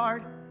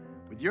courtyard,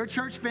 with your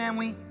church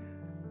family,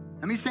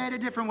 let me say it a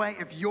different way.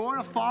 If you're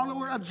a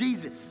follower of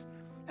Jesus,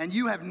 and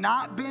you have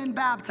not been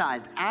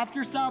baptized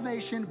after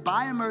salvation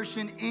by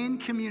immersion in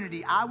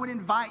community, I would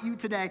invite you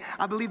today.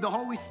 I believe the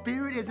Holy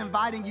Spirit is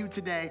inviting you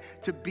today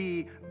to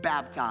be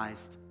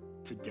baptized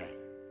today.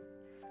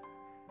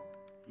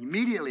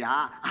 Immediately,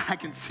 I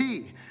can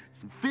see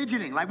some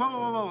fidgeting, like,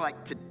 whoa, like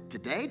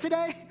today.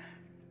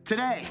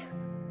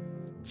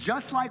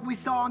 Just like we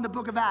saw in the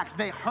book of Acts,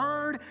 they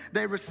heard,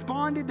 they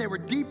responded, they were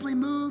deeply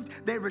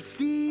moved, they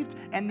received,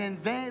 and then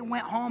they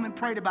went home and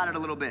prayed about it a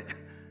little bit.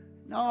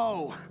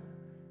 No,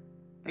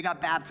 they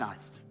got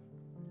baptized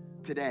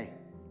today.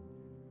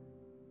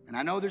 And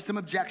I know there's some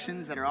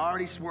objections that are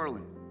already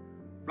swirling.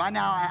 Right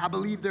now, I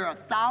believe there are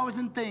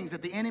 1,000 things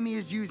that the enemy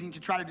is using to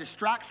try to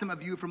distract some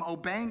of you from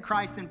obeying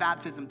Christ in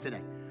baptism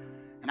today.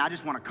 And I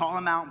just want to call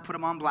them out and put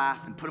them on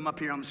blast and put them up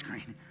here on the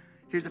screen.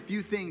 Here's a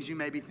few things you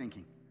may be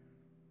thinking.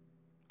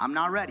 I'm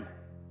not ready.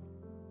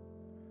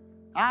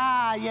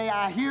 Yeah,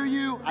 I hear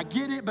you, I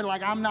get it, but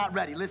like I'm not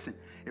ready. Listen,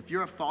 if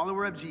you're a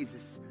follower of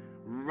Jesus,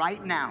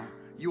 right now,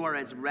 you are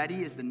as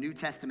ready as the New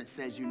Testament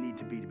says you need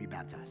to be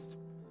baptized.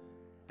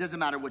 Doesn't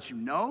matter what you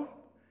know.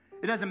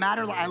 It doesn't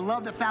matter. I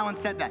love that Fallon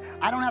said that.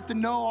 I don't have to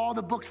know all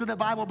the books of the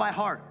Bible by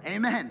heart.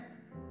 Amen.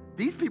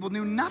 These people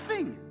knew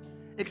nothing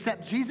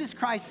except Jesus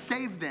Christ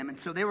saved them, and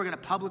so they were going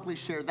to publicly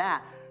share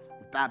that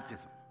with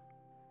baptism.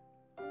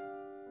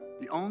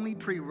 The only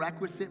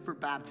prerequisite for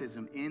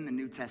baptism in the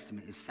New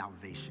Testament is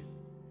salvation.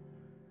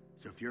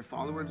 So if you're a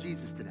follower of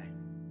Jesus today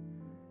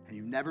and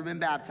you've never been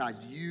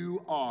baptized,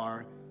 you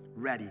are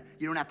ready.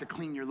 You don't have to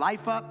clean your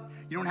life up.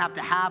 You don't have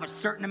to have a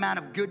certain amount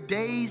of good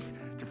days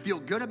to feel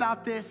good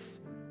about this.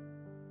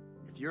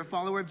 If you're a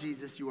follower of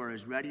Jesus, you are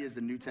as ready as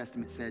the New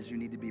Testament says you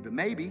need to be. But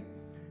maybe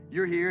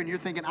you're here and you're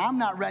thinking, I'm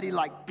not ready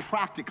like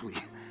practically.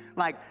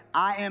 Like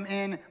I am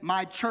in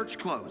my church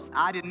clothes.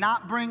 I did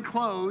not bring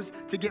clothes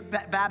to get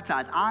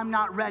baptized. I'm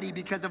not ready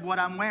because of what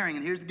I'm wearing.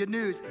 And here's the good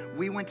news.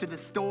 We went to the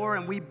store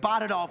and we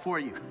bought it all for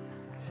you.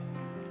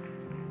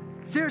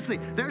 Seriously,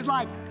 there's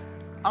like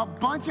a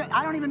bunch of,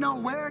 I don't even know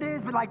where it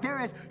is, but like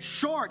there is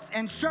shorts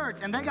and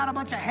shirts, and they got a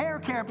bunch of hair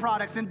care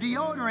products and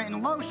deodorant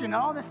and lotion and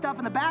all this stuff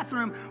in the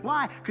bathroom.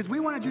 Why? Because we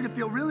wanted you to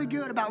feel really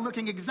good about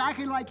looking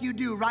exactly like you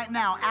do right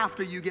now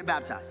after you get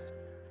baptized.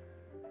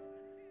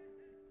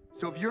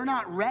 So if you're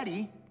not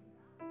ready,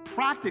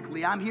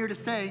 practically, I'm here to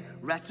say,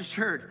 rest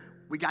assured,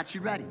 we got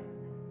you ready.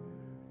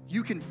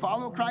 You can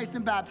follow Christ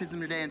in baptism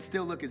today and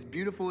still look as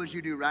beautiful as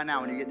you do right now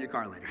when you get in your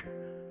car later.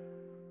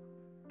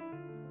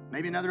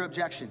 Maybe another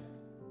objection.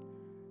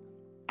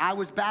 I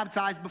was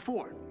baptized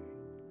before.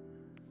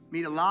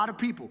 Meet a lot of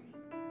people.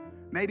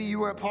 Maybe you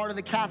were a part of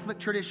the Catholic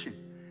tradition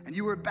and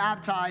you were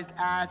baptized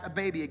as a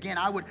baby. Again,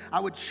 I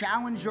would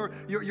challenge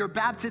your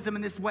baptism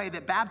in this way,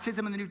 that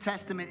baptism in the New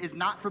Testament is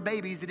not for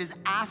babies, it is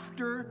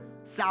after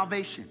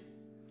salvation.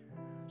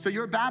 So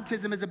your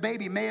baptism as a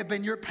baby may have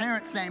been your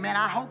parents saying, man,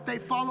 I hope they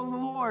follow the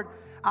Lord.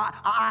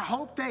 I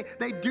hope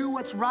they do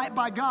what's right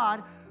by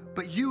God.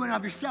 But you and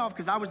of yourself,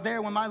 because I was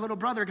there when my little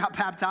brother got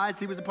baptized.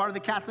 He was a part of the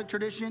Catholic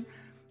tradition.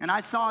 And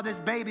I saw this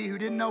baby who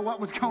didn't know what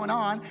was going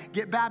on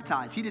get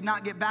baptized. He did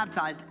not get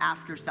baptized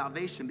after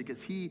salvation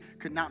because he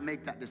could not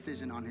make that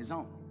decision on his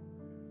own.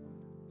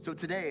 So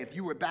today, if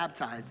you were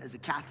baptized as a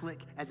Catholic,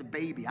 as a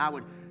baby, I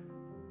would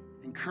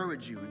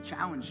encourage you and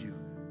challenge you,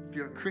 if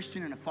you're a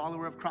Christian and a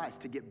follower of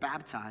Christ, to get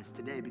baptized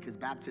today, because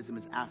baptism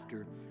is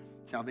after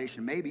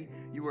salvation. Maybe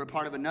you were a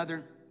part of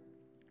another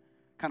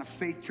kind of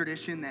faith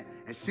tradition that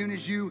as soon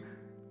as you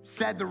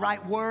said the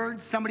right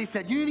words, somebody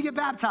said, you need to get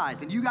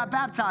baptized, and you got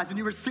baptized when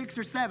you were 6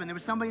 or 7. There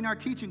was somebody in our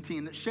teaching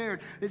team that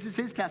shared, this is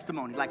his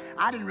testimony. Like,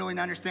 I didn't really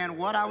understand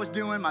what I was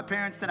doing. My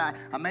parents said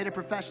I made a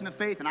profession of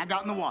faith, and I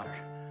got in the water.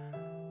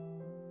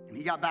 And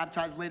he got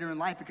baptized later in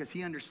life because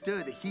he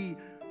understood that he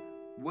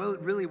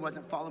really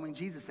wasn't following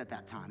Jesus at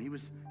that time. He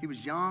was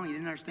young, he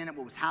didn't understand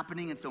what was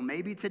happening, and so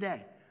maybe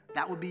today,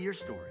 that would be your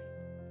story.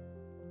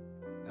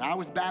 I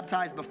was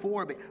baptized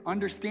before, but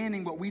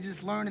understanding what we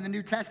just learned in the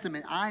New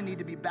Testament, I need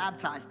to be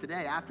baptized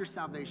today after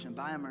salvation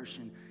by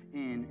immersion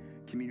in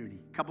community.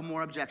 A couple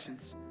more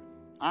objections.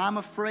 I'm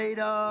afraid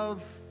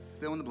of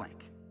fill in the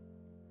blank.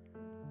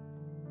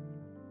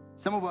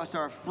 Some of us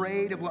are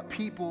afraid of what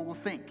people will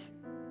think.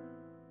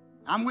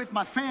 I'm with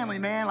my family,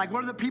 man. Like,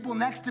 what are the people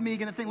next to me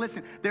going to think?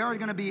 Listen, there are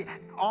going to be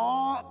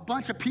a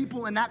bunch of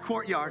people in that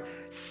courtyard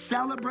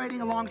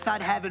celebrating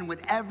alongside heaven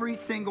with every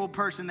single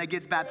person that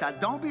gets baptized.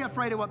 Don't be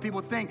afraid of what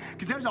people think,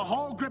 because there's a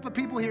whole group of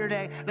people here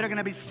today that are going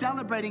to be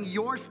celebrating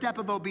your step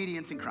of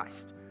obedience in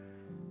Christ.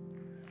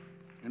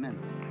 Amen.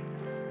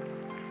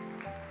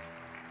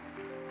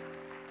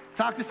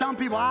 Talk to some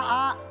people.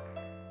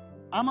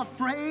 I'm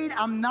afraid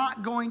I'm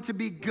not going to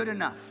be good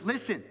enough.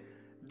 Listen,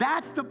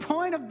 that's the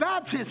point of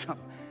baptism.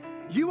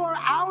 You are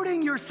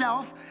outing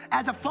yourself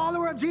as a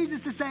follower of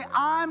Jesus to say,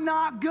 I'm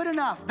not good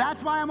enough.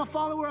 That's why I'm a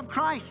follower of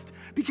Christ,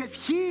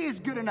 because he is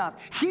good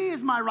enough. He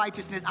is my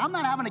righteousness. I'm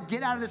not having to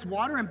get out of this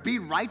water and be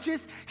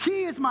righteous.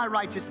 He is my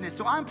righteousness.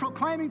 So I'm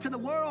proclaiming to the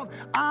world,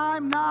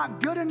 I'm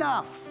not good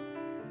enough.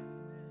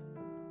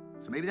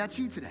 So maybe that's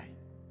you today.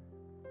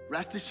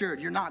 Rest assured,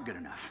 you're not good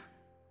enough.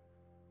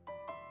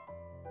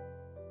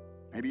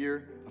 Maybe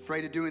you're a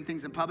Afraid of doing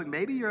things in public.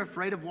 Maybe you're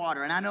afraid of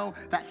water. And I know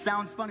that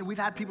sounds funny. We've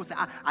had people say,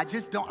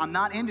 I'm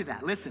not into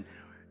that. Listen,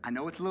 I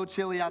know it's a little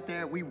chilly out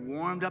there. We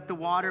warmed up the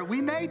water.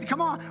 We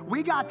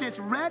got this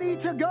ready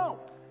to go.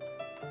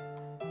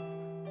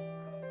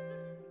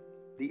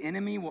 The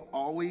enemy will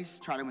always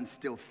try to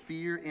instill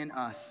fear in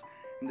us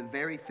in the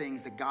very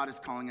things that God is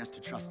calling us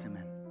to trust him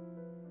in.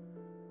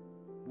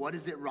 What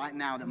is it right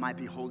now that might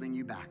be holding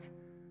you back?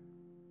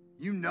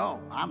 You know,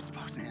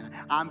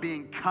 I'm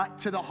being cut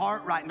to the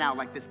heart right now,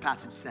 like this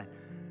passage said.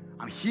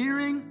 I'm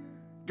hearing,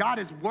 God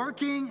is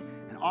working,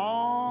 and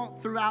all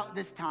throughout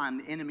this time,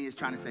 the enemy is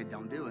trying to say,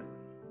 don't do it.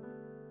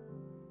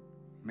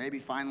 Maybe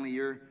finally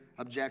your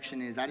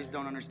objection is, I just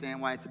don't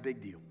understand why it's a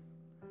big deal.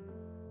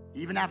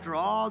 Even after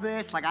all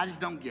this, I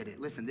just don't get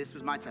it. Listen, this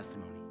was my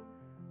testimony.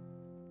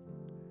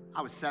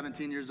 I was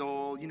 17 years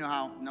old. You know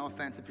how, no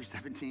offense if you're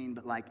 17,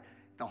 but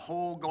the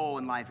whole goal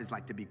in life is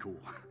to be cool.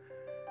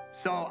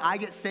 So I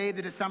get saved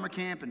at a summer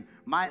camp, and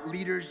my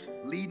leaders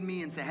lead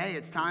me and say, hey,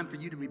 it's time for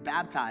you to be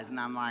baptized. And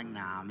I'm like,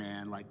 nah,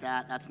 man,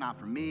 that's not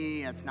for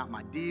me. That's not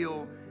my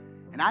deal.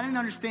 And I didn't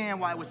understand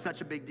why it was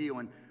such a big deal.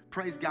 And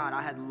praise God,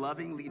 I had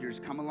loving leaders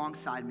come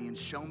alongside me and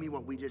show me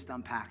what we just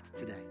unpacked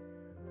today.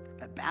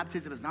 That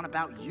baptism is not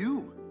about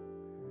you.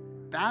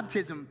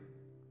 Baptism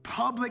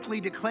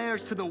publicly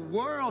declares to the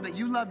world that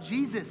you love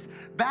Jesus.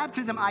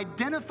 Baptism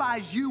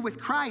identifies you with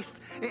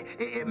Christ.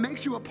 It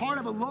makes you a part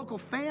of a local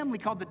family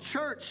called the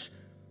church.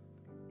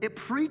 It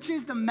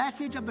preaches the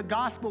message of the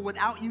gospel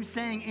without you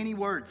saying any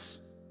words.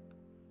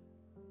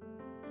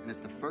 And it's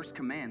the first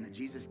command that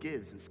Jesus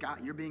gives. And Scott,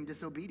 you're being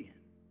disobedient.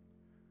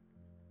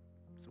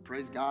 So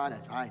praise God,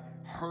 as I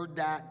heard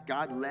that,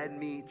 God led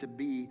me to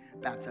be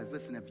baptized.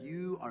 Listen, if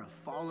you are a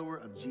follower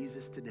of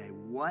Jesus today,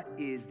 what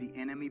is the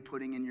enemy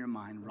putting in your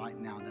mind right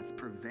now that's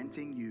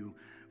preventing you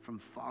from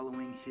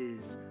following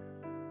his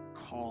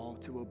call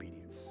to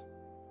obedience?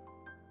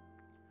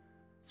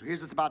 So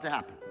here's what's about to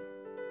happen.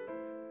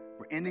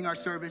 We're ending our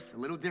service a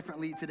little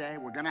differently today.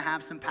 We're gonna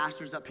have some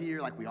pastors up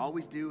here like we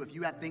always do. If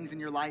you have things in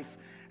your life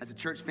as a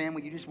church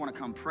family you just wanna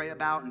come pray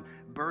about and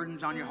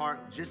burdens on your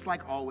heart, just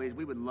like always,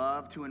 we would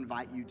love to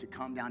invite you to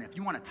come down. If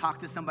you wanna talk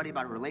to somebody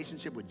about a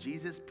relationship with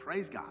Jesus,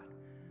 praise God.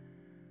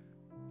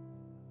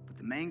 But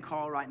the main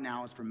call right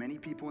now is for many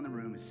people in the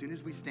room. As soon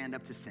as we stand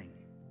up to sing,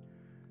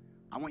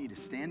 I want you to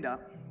stand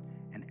up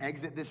and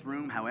exit this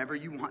room however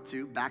you want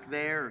to, back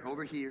there or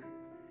over here.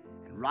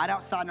 And right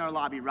outside in our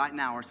lobby right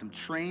now are some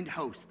trained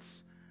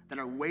hosts that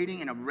are waiting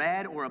in a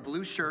red or a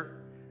blue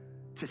shirt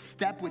to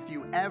step with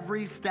you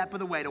every step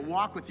of the way, to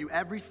walk with you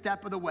every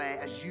step of the way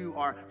as you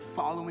are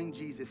following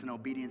Jesus in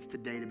obedience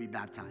today to be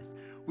baptized.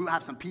 We will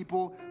have some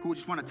people who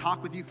just want to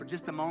talk with you for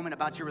just a moment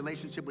about your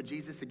relationship with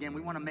Jesus. Again,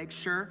 we want to make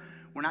sure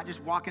we're not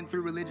just walking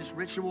through religious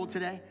ritual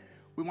today.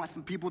 We want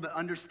some people to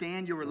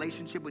understand your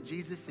relationship with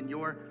Jesus and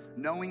your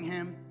knowing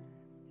him.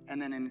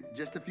 And then in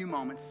just a few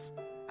moments,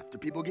 after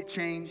people get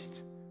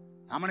changed,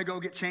 I'm gonna go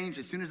get changed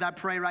as soon as I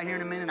pray right here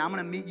in a minute. I'm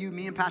gonna meet you.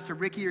 Me and Pastor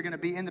Ricky are gonna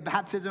be in the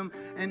baptism,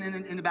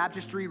 in the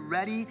baptistry,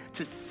 ready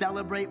to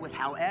celebrate with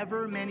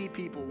however many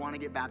people wanna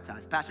get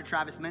baptized. Pastor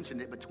Travis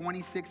mentioned it, but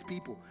 26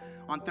 people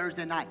on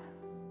Thursday night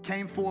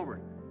came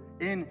forward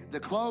in the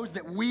clothes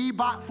that we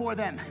bought for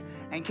them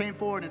and came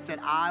forward and said,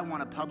 I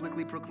wanna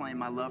publicly proclaim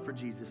my love for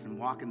Jesus and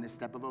walk in this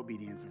step of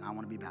obedience, and I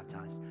wanna be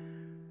baptized.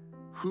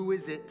 Who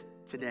is it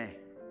today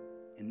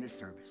in this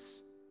service?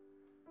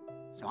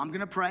 So I'm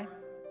gonna pray.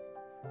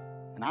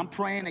 And I'm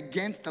praying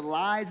against the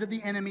lies of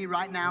the enemy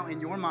right now in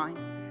your mind.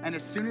 And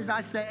as soon as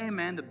I say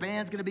amen, the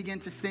band's gonna begin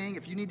to sing.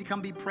 If you need to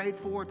come be prayed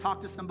for,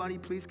 talk to somebody,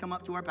 please come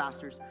up to our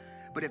pastors.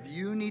 But if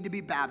you need to be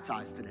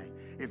baptized today,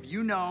 if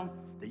you know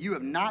that you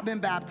have not been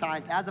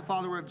baptized as a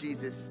follower of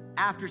Jesus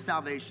after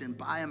salvation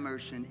by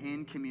immersion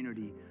in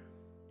community,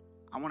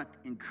 I wanna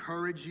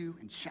encourage you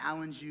and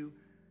challenge you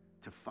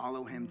to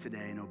follow him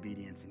today in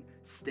obedience and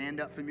stand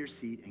up from your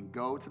seat and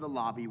go to the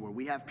lobby where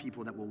we have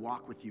people that will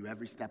walk with you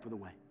every step of the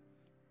way.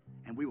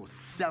 And we will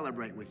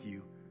celebrate with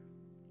you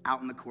out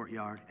in the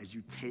courtyard as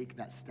you take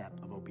that step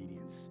of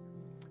obedience.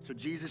 So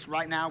Jesus,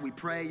 right now we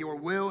pray your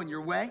will and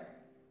your way.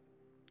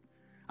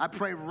 I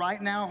pray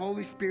right now,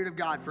 Holy Spirit of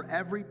God, for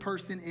every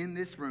person in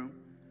this room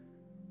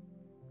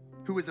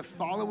who is a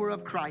follower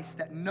of Christ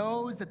that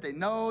knows that they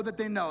know that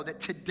they know that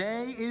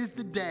today is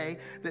the day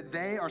that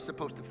they are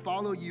supposed to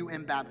follow you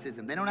in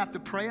baptism. They don't have to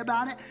pray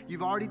about it.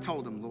 You've already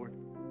told them, Lord.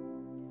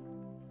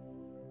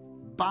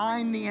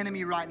 Bind the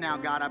enemy right now,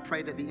 God. I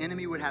pray that the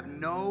enemy would have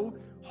no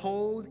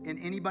hold in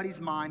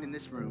anybody's mind in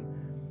this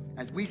room.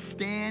 As we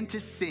stand to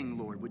sing,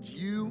 Lord, would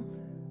you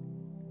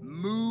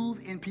move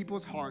in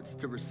people's hearts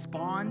to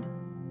respond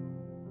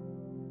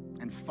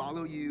and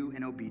follow you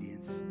in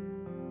obedience?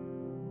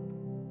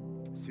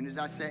 As soon as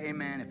I say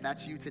amen, if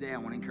that's you today, I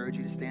want to encourage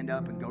you to stand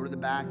up and go to the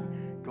back,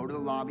 go to the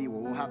lobby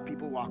where we'll have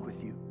people walk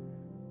with you.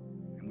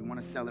 And we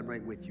want to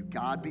celebrate with you.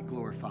 God be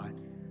glorified.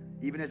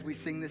 Even as we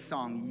sing this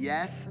song,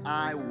 yes,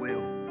 I will.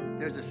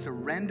 There's a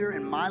surrender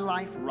in my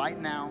life right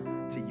now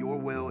to your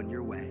will and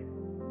your way.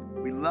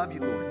 We love you,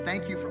 Lord.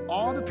 Thank you for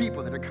all the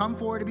people that have come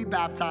forward to be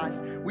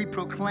baptized. We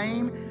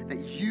proclaim that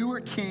you are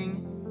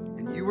King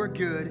and you are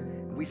good.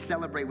 And we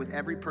celebrate with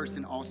every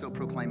person also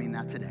proclaiming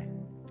that today.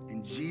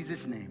 In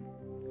Jesus' name,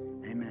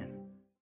 amen.